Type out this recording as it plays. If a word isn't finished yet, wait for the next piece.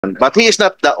but he is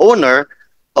not the owner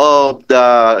of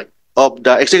the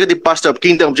executive pastor of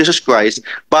Kingdom of Jesus Christ,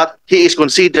 but he is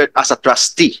considered as a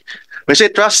trustee. When say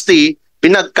trustee,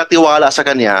 pinagkatiwala sa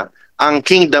kanya ang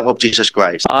Kingdom of Jesus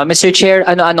Christ. Mr. Chair,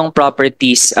 ano-anong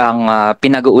properties ang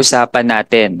pinag-uusapan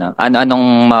natin?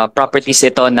 Ano-anong properties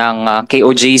ito ng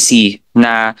KOJC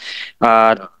na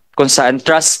kung saan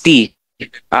trustee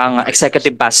ang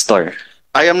executive pastor?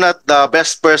 I am not the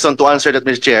best person to answer that,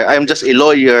 Mr. Chair. I am just a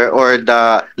lawyer or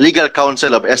the legal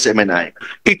counsel of SMNI.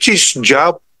 It's his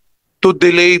job to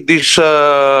delay this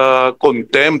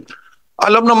contempt.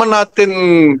 Alam naman natin,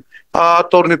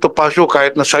 Atty. Topacio,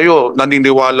 kahit na sa'yo,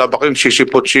 naniniwala ba kayong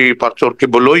sisipot si Pastor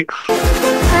Quiboloy?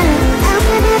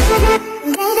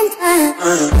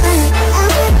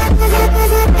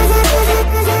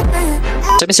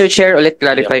 So, Mr. Chair, ulit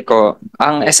clarify ko,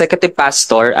 ang executive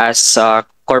pastor as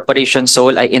corporation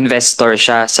sole ay investor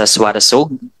siya sa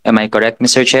Suarezog. Am I correct,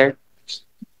 Mr. Chair?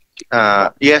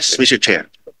 Yes, Mr. Chair.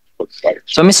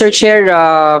 So, Mr. Chair,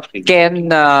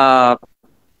 can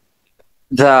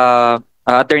the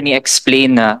attorney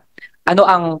explain ano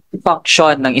ang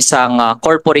function ng isang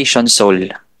corporation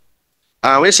sole?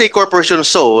 When you say corporation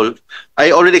sole,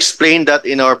 I already explained that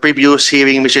in our previous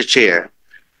hearing, Mr. Chair.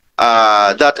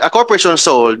 That a corporation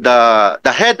sole,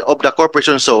 the head of the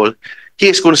corporation sole, he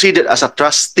is considered as a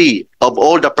trustee of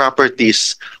all the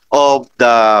properties of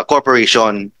the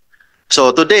corporation.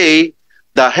 So today,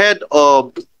 the head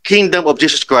of Kingdom of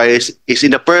Jesus Christ is in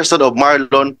the person of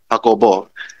Marlon Jacobo.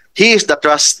 He is the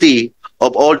trustee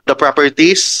of all the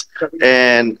properties,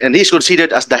 and he is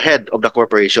considered as the head of the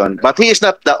corporation. But he is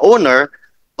not the owner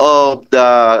of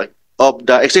the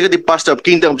executive pastor of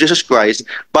Kingdom of Jesus Christ,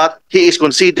 but he is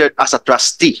considered as a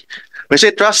trustee. When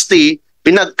say trustee,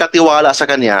 pinagkatiwala sa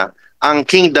kanya ang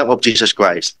Kingdom of Jesus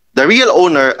Christ. The real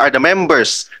owner are the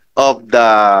members of the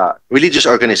religious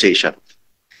organization.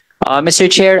 Mr.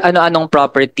 Chair, ano-anong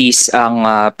properties ang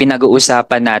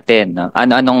pinag-uusapan natin?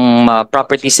 Ano-anong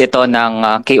properties ito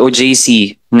ng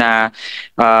KOJC na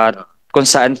kung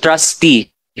saan trustee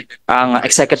ang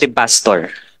executive pastor?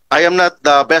 I am not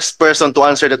the best person to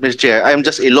answer that, Mr. Chair. I am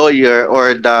just a lawyer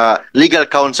or the legal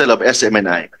counsel of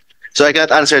SMNI. So I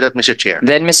cannot answer that, Mr. Chair.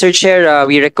 Then, Mr. Chair,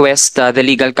 we request the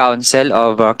legal counsel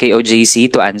of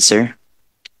KOJC to answer.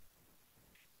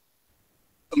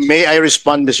 May I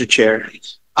respond, Mr. Chair?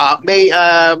 May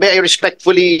I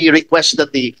respectfully request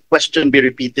that the question be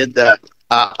repeated,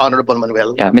 Honorable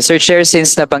Manuel? Yeah, Mr. Chair,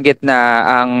 since nabanggit na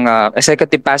ang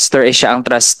executive pastor ay siya ang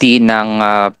trustee ng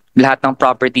lahat ng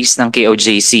properties ng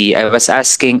KOJC, I was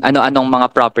asking ano-anong mga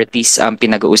properties ang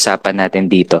pinag-uusapan natin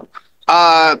dito?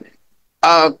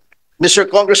 Mr.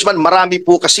 Congressman, marami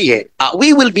po kasi eh.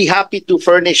 We will be happy to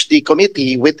furnish the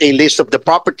committee with a list of the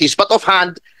properties, but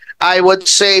offhand, I would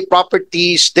say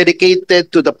properties dedicated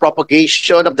to the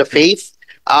propagation of the faith.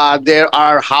 There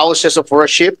are houses of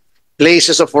worship,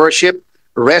 places of worship,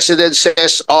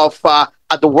 residences of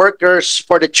the workers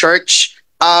for the church,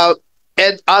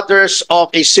 and others of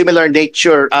a similar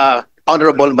nature,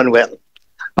 Honorable Manuel.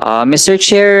 Mr.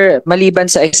 Chair, maliban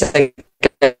sa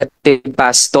executive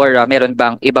pastor, meron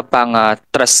bang iba pang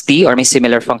trustee or may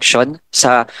similar function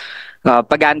sa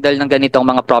pag-handle ng ganitong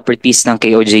mga properties ng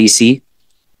KOJC?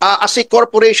 As a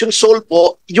corporation sole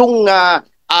po, yung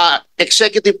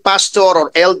executive pastor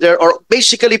or elder or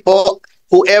basically po,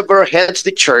 whoever heads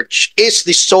the church is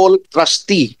the sole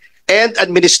trustee and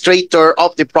administrator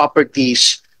of the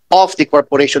properties of the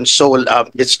corporation sole,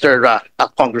 Mr.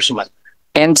 Congressman.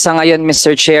 And sa ngayon,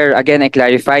 Mr. Chair, again, I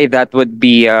clarify that would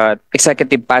be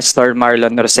Executive Pastor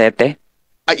Marlon Rosete?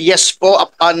 Yes po,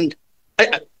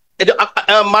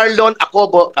 Marlon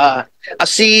Jacobo,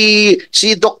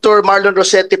 si Dr. Marlon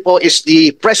Rosete po is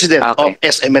the president of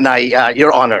SMNI,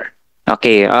 Your Honor.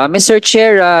 Okay, Mr.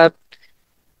 Chair,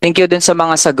 thank you dun sa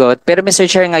mga sagot. Pero Mr.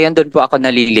 Chair, ngayon dun po ako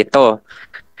nalilito.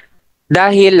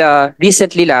 Dahil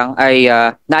recently lang ay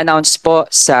na-announce po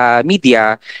sa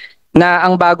media na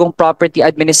ang bagong property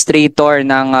administrator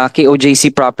ng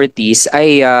KOJC Properties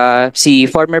ay si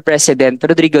former President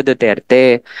Rodrigo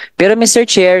Duterte. Pero Mr.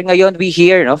 Chair, ngayon we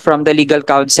hear from the legal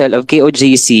counsel of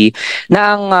KOJC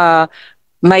na ang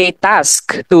may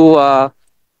task to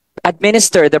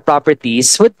administer the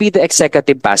properties would be the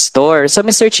executive pastor. So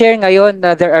Mr. Chair, ngayon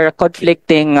there are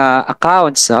conflicting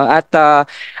accounts at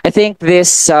I think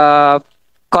this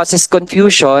causes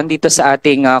confusion dito sa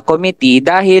ating committee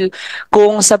dahil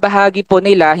kung sa bahagi po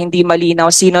nila hindi malinaw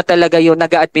sino talaga yung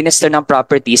nag-a-administer ng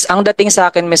properties. Ang dating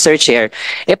sa akin, Mr. Chair,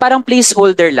 parang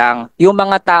placeholder lang yung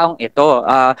mga taong ito.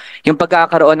 Yung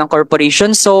pagkakaroon ng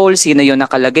corporation sole, sino yung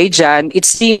nakalagay dyan, it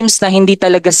seems na hindi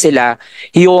talaga sila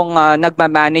yung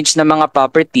nagmamanage ng mga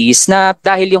properties na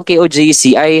dahil yung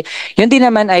KOJC ay, yun din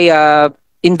naman ay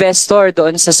investor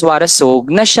doon sa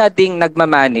Suarasog na siya ding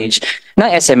nagmamanage ng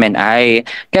SMNI.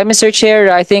 Kaya Mr.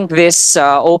 Chair, I think this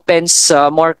opens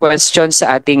more questions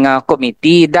sa ating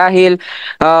committee dahil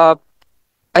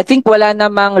I think wala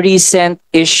namang recent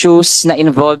issues na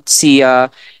involved si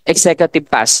executive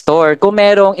pastor. Kung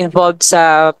merong involved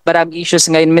sa maraming issues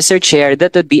ngayon, Mr. Chair,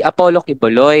 that would be Apollo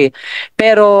Quiboloy.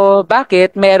 Pero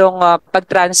bakit merong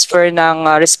pag-transfer ng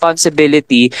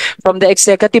responsibility from the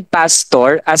executive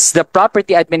pastor as the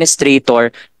property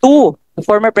administrator to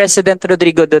former President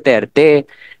Rodrigo Duterte?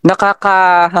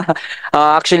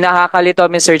 Actually nakakalito,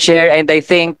 Mr. Chair, and I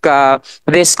think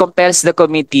this compels the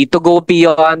committee to go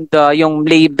beyond yung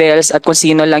labels at kung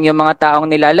sino lang yung mga taong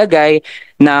nilalagay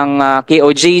ng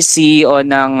KOJC o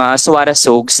ng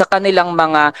Suarasog sa kanilang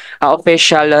mga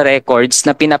official records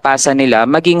na pinapasa nila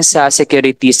maging sa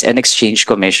Securities and Exchange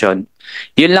Commission.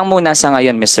 Yun lang muna sa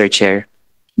ngayon, Mr. Chair.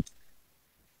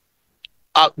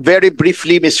 Very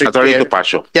briefly, Mr. Attorney Chair.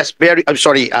 Topacio. Yes,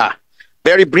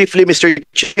 very briefly, Mr.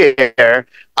 Chair.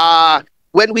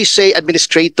 When we say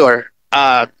administrator,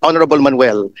 Honorable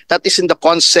Manuel, that is in the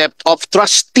concept of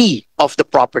trustee of the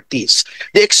properties.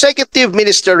 The executive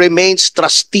minister remains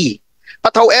trustee.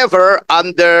 But however,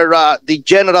 under the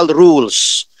general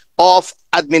rules of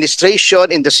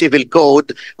administration in the civil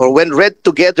code, or when read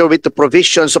together with the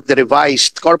provisions of the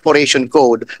revised corporation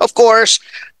code, of course,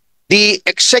 the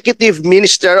executive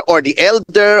minister or the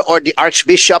elder or the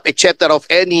archbishop, etc., of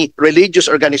any religious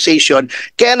organization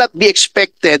cannot be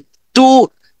expected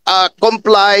to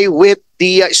comply with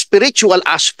the spiritual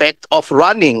aspect of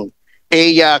running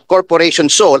a corporation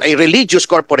sole, a religious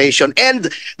corporation,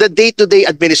 and the day-to-day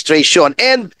administration.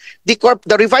 And the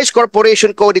revised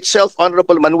corporation code itself,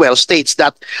 Honorable Manuel, states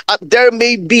that there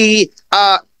may be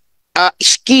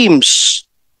schemes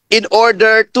in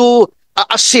order to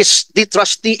assist the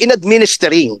trustee in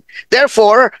administering.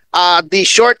 Therefore, the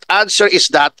short answer is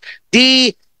that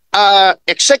the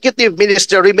executive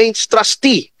minister remains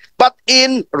trustee, but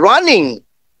in running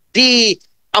the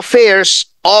affairs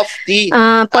of the...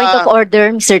 point of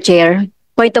order, Mr. Chair.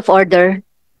 Point of order.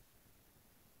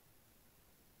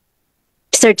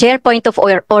 Mr. Chair, point of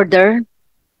order.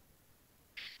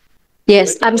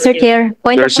 Yes, Mr. Chair,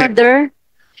 point of order.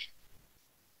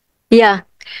 Yeah.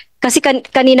 Kasi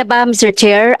kanina ba, Mr.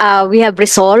 Chair, we have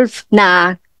resolved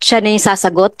na siya na yung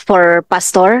sasagot for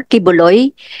Pastor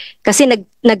Quiboloy. Kasi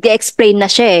nag-explain na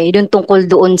siya yung tungkol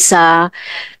doon sa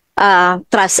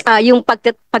trust, yung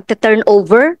pagte-turn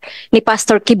over ni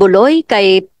Pastor Quiboloy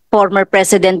kay former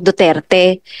President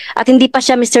Duterte. At hindi pa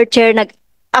siya, Mr. Chair,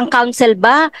 ang council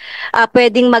ba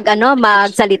pwedeng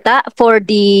magsalita for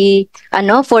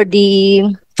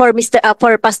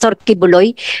for Pastor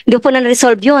Quiboloy? Hindi po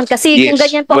na-resolve yun. Kasi Yes. kung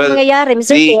ganyan po ang nangyayari,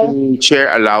 Mr. The Chair. chair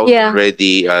allowed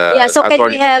already So can we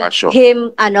Attorney have Topacio. him,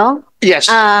 Yes.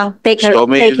 take So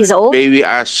his oath? may we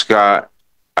ask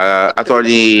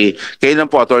Attorney, kayo lang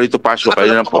po, Attorney Topacio,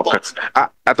 kayo lang po.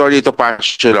 Attorney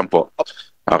Topacio lang po.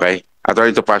 Okay.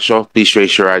 Attorney Topacio, please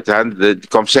raise your right hand. The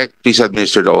ComSec, please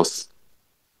administer the oath.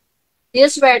 Do you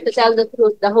swear to tell the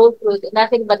truth, the whole truth, and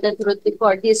nothing but the truth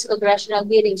before this congressional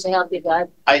hearing, so help you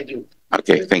God? I do.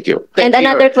 Okay, thank you. And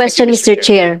another question, Mr.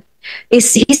 Chair.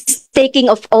 Is his taking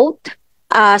of oath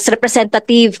as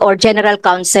representative or general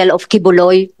counsel of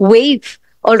Quiboloy waive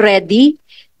already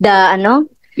the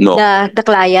No. the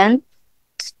client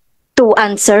to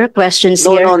answer questions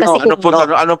No, here? no, no. Kasi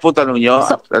Ano po tanong nyo?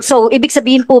 so ibig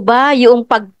sabihin po ba yung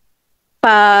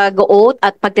pag-oath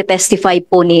at pagte-testify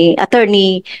po ni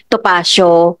Attorney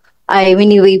Topacio ay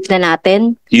wini-waive na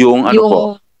natin? Yung ano yung po?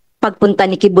 pagpunta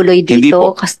ni Quiboloy Hindi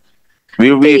dito? po.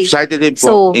 We've Okay. cited him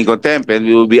So- po in contempt and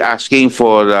we will be asking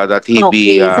for that he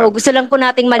be... Okay. So gusto lang po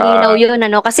nating malinaw 'yun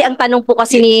kasi ang tanong po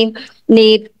kasi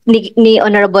ni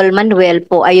Honorable Manuel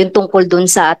po ay yung tungkol dun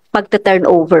sa pagte-turn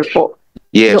over po.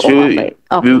 Yes, Okay.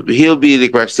 he'll be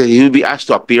requested, he'll be asked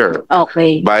to appear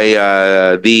Okay. by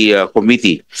the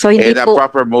committee. So hindi And a po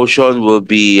proper motion will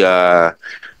be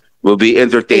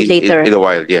entertained Later. in a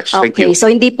while. Yes, thank Okay. you.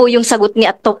 So hindi po yung sagot ni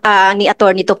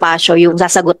Attorney Topacio yung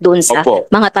sasagot doon sa Opo.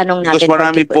 mga tanong natin. Because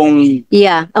marami for pong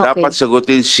Yeah, okay. dapat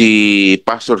sagutin si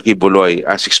Pastor Quiboloy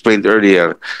as explained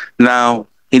earlier. Now,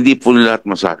 hindi po lahat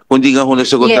masagot. Kundi nga kung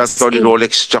nasagot Yes, na Attorney eh.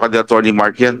 Rolex tsaka ni Attorney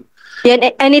Mark yan.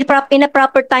 Yan, and in a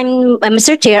proper time,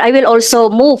 Mr. Chair, I will also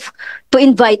move to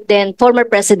invite then former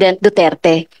President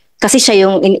Duterte kasi siya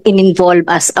yung in-involve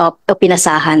as o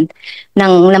pinasahan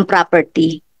ng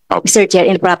property. Okay. Mr. Chair,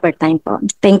 in proper time po.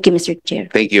 Thank you, Mr. Chair.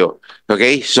 Thank you.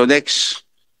 Okay, so next.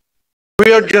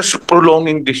 We are just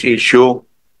prolonging this issue.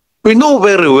 We know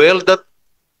very well that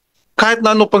kahit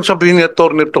na ano pang sabihin ni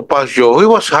Atty. Topacio, he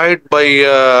was hired by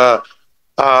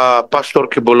Pastor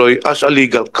Quiboloy as a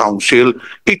legal counsel.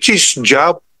 It's his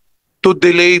job to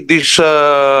delay this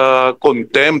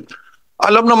contempt.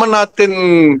 Alam naman natin,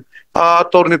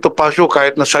 Atty. Topacio,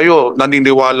 kahit na sa'yo,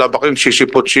 naniniwala ba kayong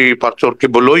sisipot si Pastor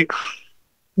Quiboloy?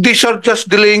 These are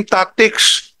just delaying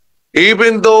tactics.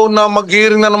 Even though na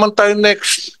mag-hearing na naman tayo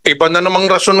next, iba na namang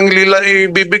rason ng lila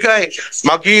ibibigay.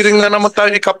 Mag-hearing na naman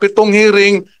tayo, ikapitong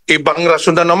hearing, ibang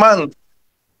rason na naman.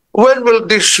 When will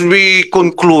this be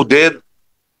concluded?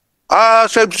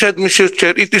 As I've said, Mr.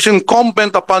 Chair, it is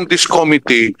incumbent upon this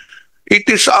committee. It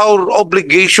is our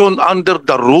obligation under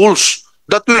the rules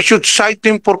that we should cite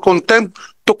him for contempt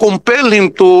to compel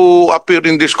him to appear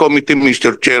in this committee,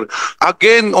 Mr. Chair.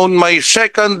 Again, on my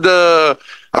second,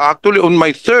 actually on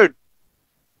my third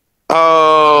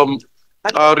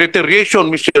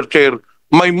reiteration, Mr. Chair,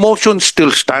 my motion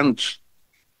still stands.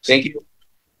 Thank you.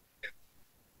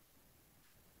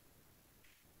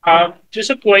 Just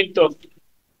a point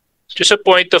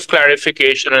of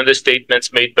clarification on the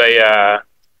statements made by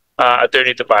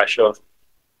Attorney Topacio.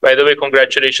 By the way,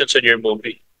 congratulations on your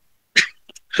movie.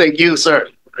 Thank you, sir.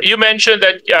 You mentioned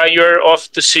that you're off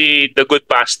to see The Good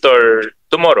Pastor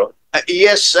tomorrow.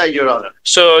 Yes, Your Honor.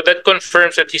 So that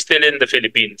confirms that he's still in the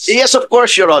Philippines. Yes, of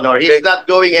course, Your Honor. He's not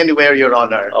going anywhere, Your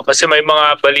Honor. O, kasi may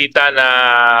mga balita na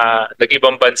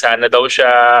nag-ibang bansa na daw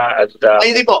siya at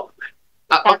Ay, hindi po.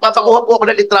 Magpapakuha po ako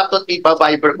ng litrato at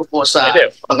ipa-viber ko po sa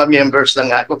mga members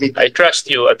ng committee. I trust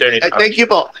you, Attorney. Thank you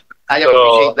po. I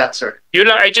appreciate that, sir. Yun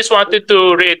lang, I just wanted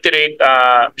to reiterate,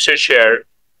 Mr. Chair,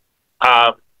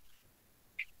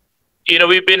 you know,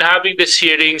 we've been having this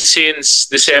hearing since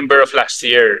December of last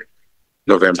year.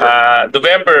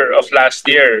 November of last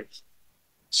year.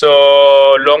 So,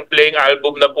 long playing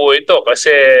album na po ito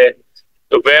kasi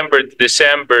November,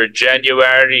 December,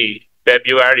 January,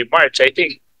 February, March, I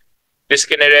think. This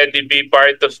can already be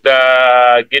part of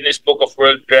the Guinness Book of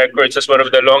World Records as one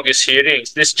of the longest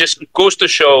hearings. This just goes to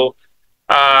show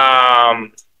the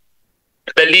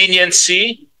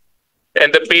leniency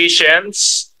and the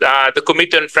patience the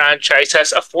Committee on Franchise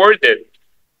has afforded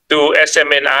to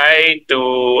SMNI,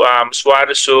 to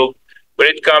Suarezug,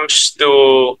 when it comes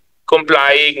to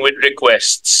complying with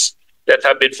requests that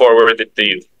have been forwarded to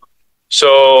you.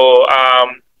 So,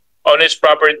 on its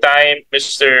proper time,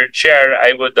 Mr. Chair,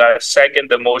 I would second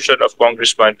the motion of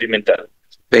Congressman Pimentel.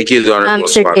 Thank you, the Honorable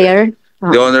Mr. Chair.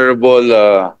 The Honorable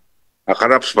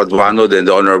Karaps Paduano, then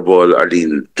the Honorable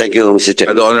Arlene. Thank you, Mr.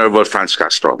 Chairman. And the Honorable Franz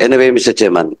Castro. Anyway, Mr.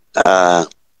 Chairman,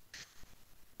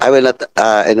 I will not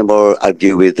anymore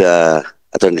argue with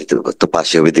Attorney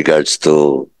Topacio with regards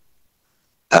to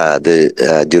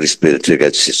the jurisprudence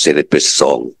regards to Senate versus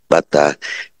Song. But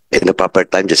in the proper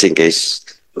time, just in case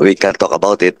we can talk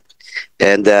about it.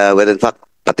 And when in fact,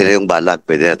 pati na yung balag,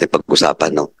 pwede natin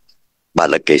pag-usapan, no?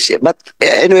 Balag case. But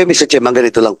anyway, Mr. Chairman,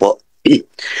 ganito lang po.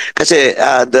 Kasi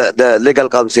the legal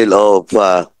counsel of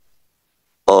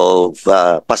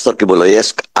Pastor Quiboloy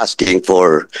is asking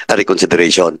for a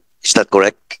reconsideration. Is that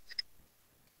correct?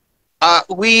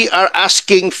 We are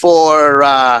asking for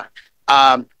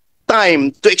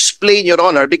time to explain, Your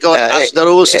Honor, because as the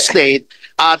rules state,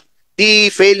 the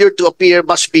failure to appear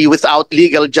must be without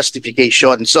legal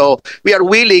justification. So we are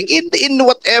willing in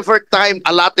whatever time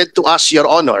allotted to us, Your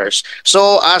Honors,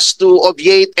 so as to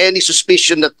obviate any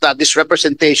suspicion that this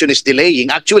representation is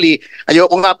delaying. Actually,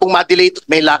 ayoko nga pong ma-delay.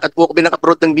 May lakad po kami ng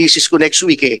abroad ng misis ko next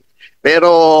week eh.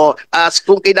 Pero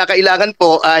kung kinakailangan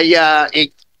po ay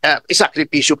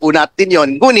isakripisyo po natin yon.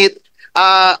 Ngunit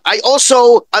I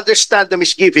also understand the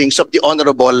misgivings of the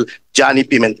Honorable Johnny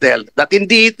Pimentel that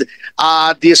indeed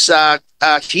these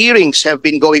hearings have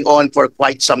been going on for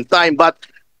quite some time. But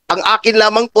ang akin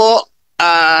lamang po,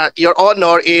 Your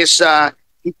Honor, is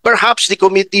perhaps the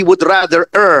committee would rather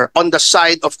err on the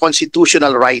side of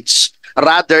constitutional rights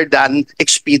rather than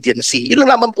expediency.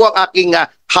 Yun naman po ang aking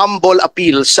humble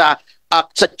appeal sa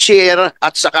chair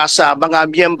at saka sa mga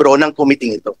miyembro ng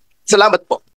committee ito. Salamat po.